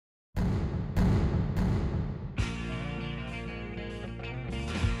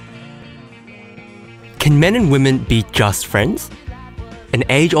Can men and women be just friends? An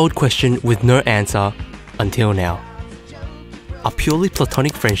age-old question with no answer until now. Are purely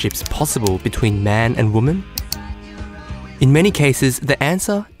platonic friendships possible between man and woman? In many cases, the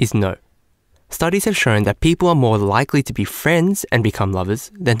answer is no. Studies have shown that people are more likely to be friends and become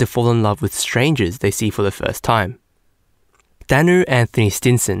lovers than to fall in love with strangers they see for the first time. Danu Anthony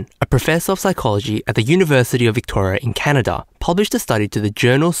Stinson, a professor of psychology at the University of Victoria in Canada, published a study to the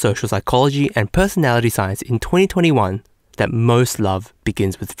journal Social Psychology and Personality Science in 2021 that most love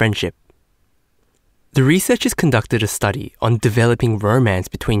begins with friendship. The researchers conducted a study on developing romance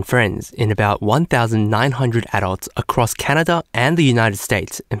between friends in about 1,900 adults across Canada and the United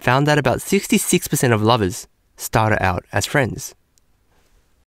States and found that about 66% of lovers started out as friends.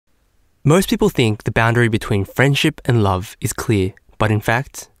 Most people think the boundary between friendship and love is clear, but in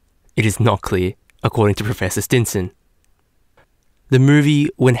fact, it is not clear, according to Professor Stinson. The movie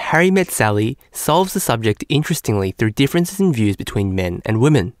When Harry Met Sally solves the subject interestingly through differences in views between men and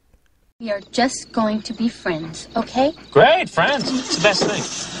women. We are just going to be friends, okay? Great, friends. It's the best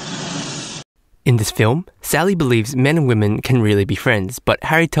thing. In this film, Sally believes men and women can really be friends, but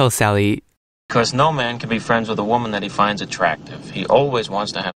Harry tells Sally, Because no man can be friends with a woman that he finds attractive. He always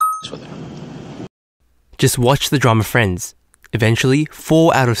wants to have with her. just watch the drama Friends. Eventually,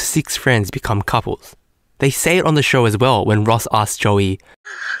 4 out of 6 friends become couples. They say it on the show as well when Ross asks Joey,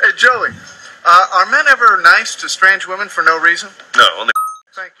 Hey, Joey, are men ever nice to strange women for no reason? No, only.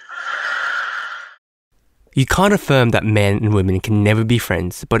 Thank you. You can't affirm that men and women can never be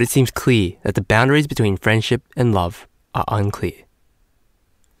friends, but it seems clear that the boundaries between friendship and love are unclear.